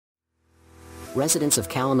Residents of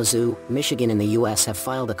Kalamazoo, Michigan in the U.S. have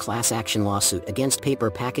filed a class action lawsuit against paper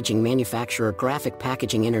packaging manufacturer Graphic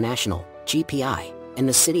Packaging International, GPI, and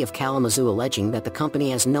the city of Kalamazoo, alleging that the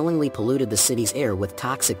company has knowingly polluted the city's air with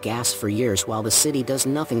toxic gas for years while the city does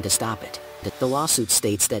nothing to stop it. The lawsuit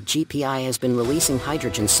states that GPI has been releasing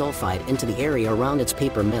hydrogen sulfide into the area around its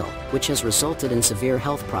paper mill, which has resulted in severe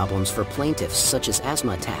health problems for plaintiffs such as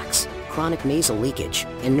asthma attacks, chronic nasal leakage,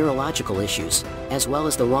 and neurological issues, as well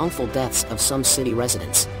as the wrongful deaths of some city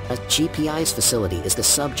residents. GPI's facility is the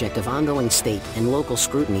subject of ongoing state and local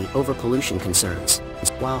scrutiny over pollution concerns.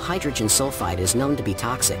 While hydrogen sulfide is known to be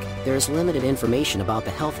toxic, there is limited information about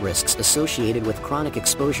the health risks associated with chronic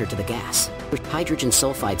exposure to the gas. Hydrogen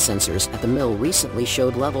sulfide sensors at the mill recently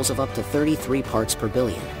showed levels of up to 33 parts per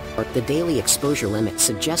billion. The daily exposure limit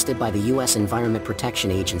suggested by the U.S. Environment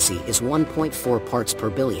Protection Agency is 1.4 parts per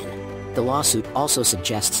billion. The lawsuit also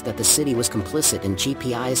suggests that the city was complicit in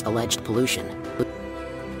GPI's alleged pollution.